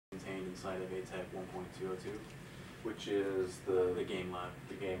inside of Atec 1.202. Which is the game lab.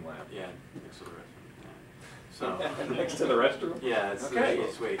 The game lab. Yeah, next to the restroom. Yeah. So next to the restroom. Yeah, it's okay. the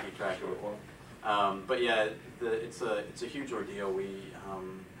easiest way to keep track of it. But yeah, it's a huge ordeal. We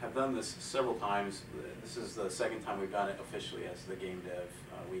have done this several times. This is the second time we've done it officially as the game dev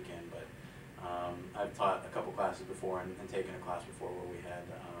weekend. But I've taught a couple classes before and taken a class before where we had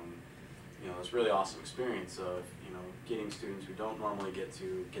this really awesome experience of getting students who don't normally get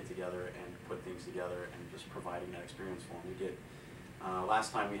together and put things together and just providing that experience for them. We get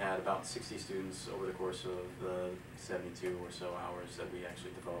last time we had about 60 students over the course of the 72 or so hours that we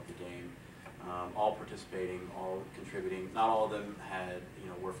actually developed the game, all participating, all contributing. Not all of them had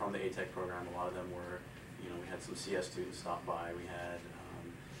were from the Atec program. A lot of them were we had some CS students stop by. We had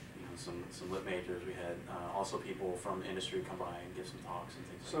some lit majors. We had also people from industry come by and give some talks and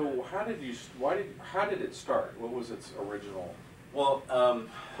things. So like that. how did it start? What was its original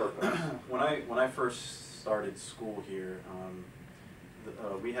purpose? When I first started school here,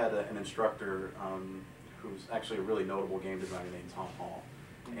 we had an instructor who's actually a really notable game designer named Tom Hall,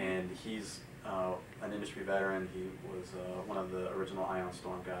 and he's an industry veteran. He was one of the original Ion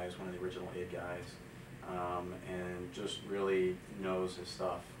Storm guys, one of the original id guys, and just really knows his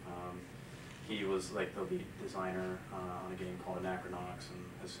stuff. He was like the lead designer on a game called Anachronox and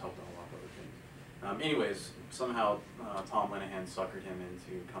has helped on a lot of other things. Anyways, somehow Tom Linehan suckered him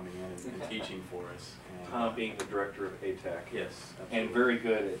into coming in and teaching for us. And, Tom being the director of Atec. Yes, absolutely. And very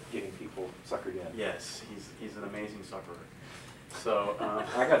good at getting people suckered in. Yes, he's an amazing suckerer. So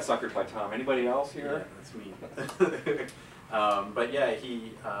I got suckered by Tom. Anybody else here? Yeah, that's me. But yeah,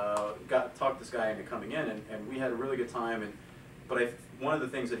 he talked this guy into coming in, and we had a really good time. But one of the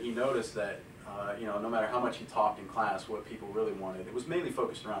things that he noticed that no matter how much he talked in class, what people really wanted, it was mainly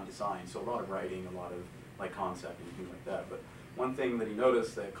focused around design. So a lot of writing, a lot of like concept and things like that. But one thing that he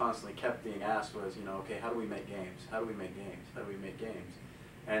noticed that constantly kept being asked was, okay, how do we make games? How do we make games? How do we make games?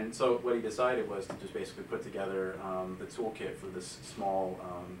 And so what he decided was to just basically put together the toolkit for this small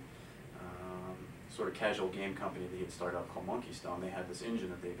sort of casual game company that he had started up called Monkey Stone. They had this engine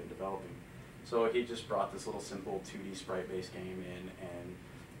that they've been developing. So he just brought this little simple 2D sprite-based game in and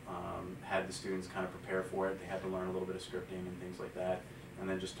had the students kind of prepare for it. They had to learn a little bit of scripting and things like that, and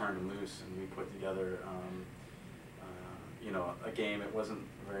then just turned them loose, and we put together a game. It wasn't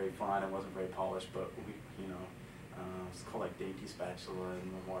very fun, it wasn't very polished, but we, it's called like Dainty Spatula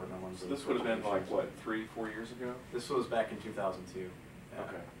and the Watermelons. So this would have been like, what, 3-4 years ago? This was back in 2002. Yeah.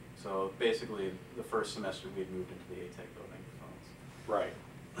 Okay. So basically, the first semester we had moved into the Atec building. Right.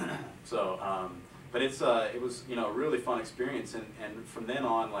 So, but it was a really fun experience, and from then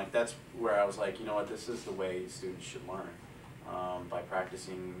on, like that's where I was like, this is the way students should learn, by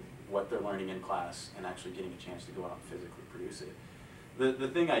practicing what they're learning in class and actually getting a chance to go out and physically produce it. The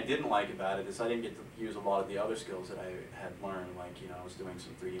thing I didn't like about it is I didn't get to use a lot of the other skills that I had learned, like I was doing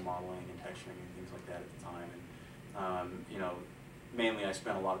some 3D modeling and texturing and things like that at the time, and mainly I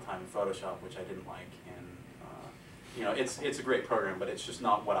spent a lot of time in Photoshop, which I didn't like, and it's a great program, but it's just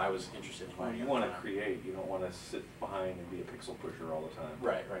not what I was interested in. Well, you want to create, you don't want to sit behind and be a pixel pusher all the time.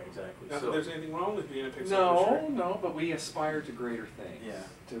 Right, exactly. Not that there's anything wrong with being a pixel pusher. No, but we aspire to greater things.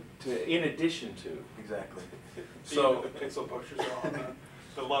 Yeah. To in addition to. Exactly. So the pixel pushers are on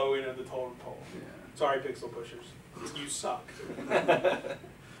the low end of the totem pole. Yeah. Sorry, pixel pushers. You suck.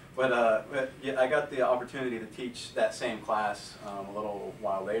 But yeah, I got the opportunity to teach that same class a little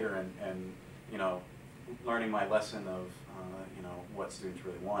while later, and learning my lesson of what students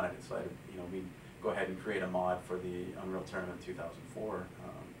really wanted. So we'd go ahead and create a mod for the Unreal Tournament 2004,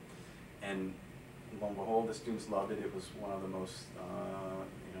 and lo and behold, the students loved it. It was one of the most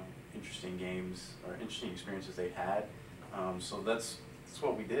interesting games or interesting experiences they had. So that's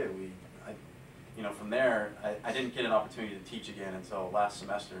what we did. From there, I didn't get an opportunity to teach again until last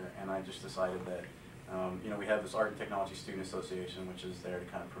semester, and I just decided that we have this Art and Technology Student Association, which is there to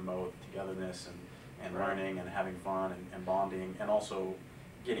kind of promote togetherness and learning and having fun and bonding, and also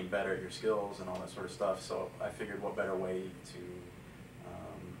getting better at your skills and all that sort of stuff. So I figured what better way to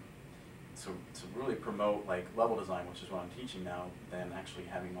really promote like level design, which is what I'm teaching now, than actually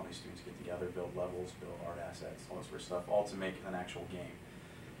having all these students get together, build levels, build art assets, all that sort of stuff, all to make an actual game.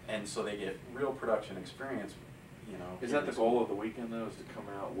 And so they get real production experience. Is that the goal of the weekend though? Is to come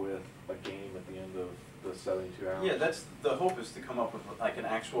out with a game at the end of the 72 hours? Yeah, that's the hope, is to come up with like an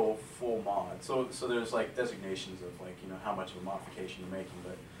actual full mod. So there's like designations of like how much of a modification you're making,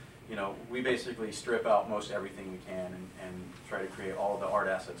 but we basically strip out most everything we can and try to create all of the art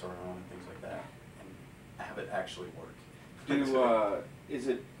assets on our own and things like that, and have it actually work. Is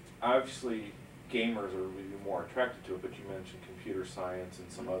it obviously gamers are really more attracted to it, but you mentioned computer science and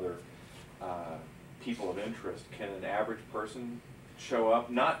some other people of interest. Can an average person show up,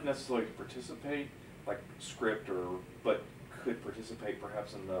 not necessarily to participate, like script, but could participate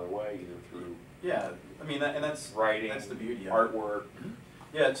perhaps in another way, either through Yeah, I mean, that's writing, that's the beauty of it. artwork?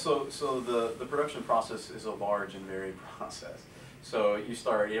 Yeah, so the production process is a large and varied process. So you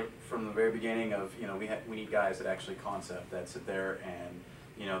start from the very beginning of, we need guys that actually concept, that sit there and,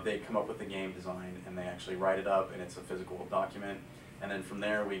 they come up with the game design and they actually write it up and it's a physical document. And then from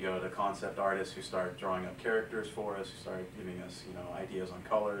there we go to concept artists who start drawing up characters for us, who start giving us, ideas on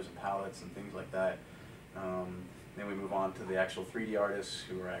colors and palettes and things like that. Then we move on to the actual 3D artists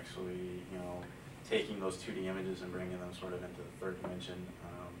who are actually, taking those 2D images and bringing them sort of into the third dimension.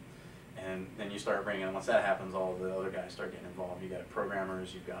 And then you start bringing, once that happens, all the other guys start getting involved. You've got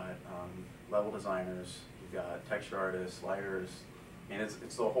programmers, you've got level designers, you've got texture artists, lighters. I mean,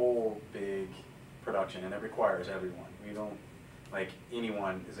 it's the whole big production, and it requires everyone. We don't,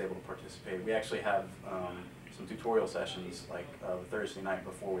 anyone is able to participate. We actually have some tutorial sessions, the Thursday night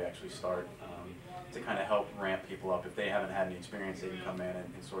before we actually start, to kind of help ramp people up. If they haven't had any experience, they can come in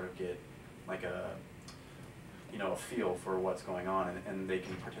and sort of get a feel for what's going on, and they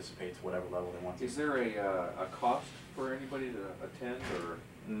can participate to whatever level they want to. Is there a cost for anybody to attend, or?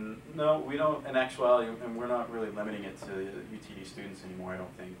 No, we don't, in actuality, and we're not really limiting it to UTD students anymore, I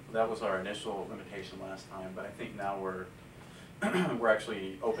don't think. That was our initial limitation last time, but I think now we're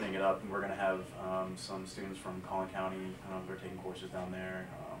actually opening it up, and we're going to have some students from Collin County who are taking courses down there.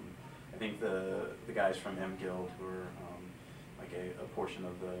 I think the guys from M Guild, who are a portion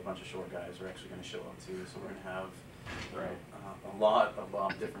of the bunch of short guys, are actually going to show up too. So we're going to have a lot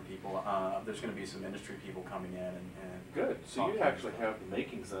of different people. There's going to be some industry people coming in and good. So you actually have the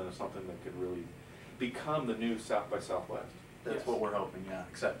makings then of something that could really become the new South by Southwest. That's what we're hoping, yeah.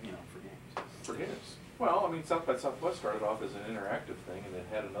 Except for games. For games. Well, I mean, South by Southwest started off as an interactive thing, and it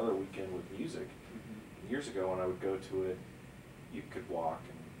had another weekend with music. Years ago, when I would go to it, you could walk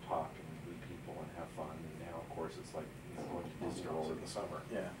and talk and meet people and have fun. And now, of course, it's like going to Disney World in the summer.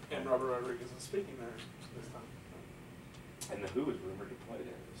 Yeah. And Robert Rodriguez is speaking there this time. And the Who is rumored to play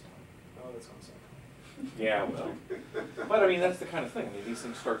there this time. Oh, that's on second. Yeah, well. But I mean, that's the kind of thing. I mean, these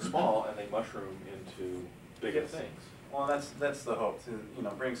things start small and they mushroom into bigger things. Well, that's the hope, to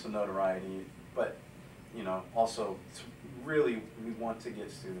bring some notoriety, but also really we want to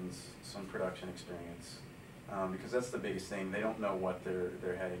get students some production experience, because that's the biggest thing. They don't know what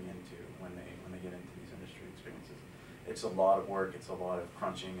they're heading into when they get into these industry experiences. It's a lot of work, it's a lot of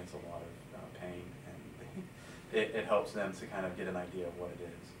crunching, it's a lot of pain, and it helps them to kind of get an idea of what it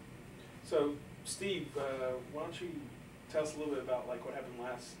is. So, Steve, why don't you tell us a little bit about what happened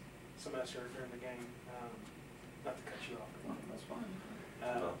last semester during the game? Not to cut you off. Oh, that's fine.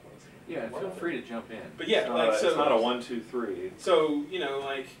 Yeah, feel free to jump in. But yeah, it's not a 1, 2, 3. So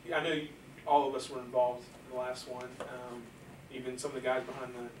I know all of us were involved in the last one. Even some of the guys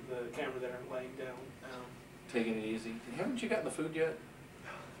behind the camera there laying down. Taking it easy. Haven't you gotten the food yet?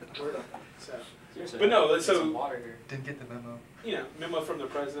 So, Seriously, but no, get some so water here. Didn't get the memo. Memo from the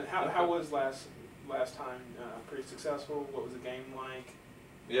president. How was last time? Pretty successful. What was the game like?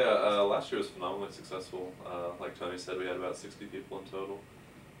 Yeah, last year was phenomenally successful. Like Tony said, we had about 60 people in total.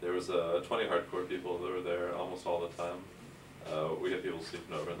 There was 20 hardcore people that were there almost all the time. We had people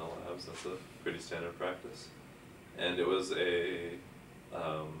sleeping over in the labs. That's a pretty standard practice. And it was a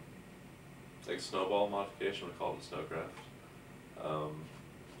snowball modification. We called it snowcraft.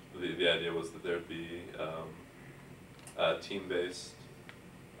 The idea was that there'd be team-based,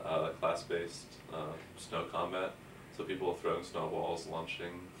 class-based snow combat. So people throwing snowballs,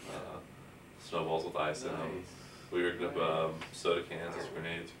 launching snowballs with ice in them. We rigged up soda cans as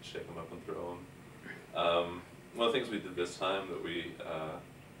grenades, shake them up and throw them. One of the things we did this time that we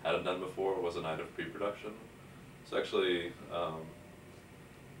hadn't done before was a night of pre-production. So actually,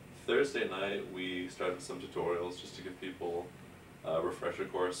 Thursday night we started some tutorials just to give people a refresher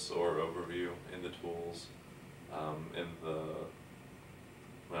course or overview in the tools, in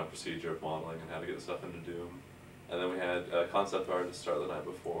the procedure of modeling and how to get stuff into Doom. And then we had concept artists start the night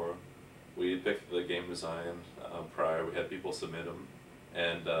before. We picked the game design prior. We had people submit them,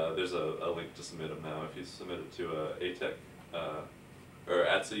 and there's a link to submit them now. If you submit it to Atec or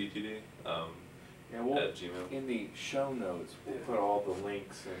 @UTD at Gmail. In the show notes, we'll put all the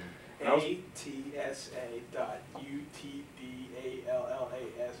links and ATSA.UTDALLAS.edu.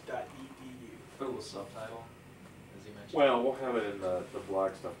 Put a little subtitle, as you mentioned. well, we'll have it in the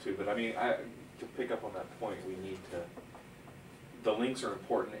blog stuff too. But I mean, to pick up on that point, we need to. The links are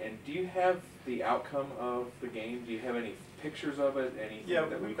important. And do you have the outcome of the game? Do you have any pictures of it? Anything? Yeah,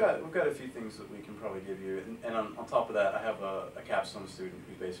 that we've got a few things that we can probably give you. And on top of that, I have a capstone student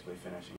who's basically finishing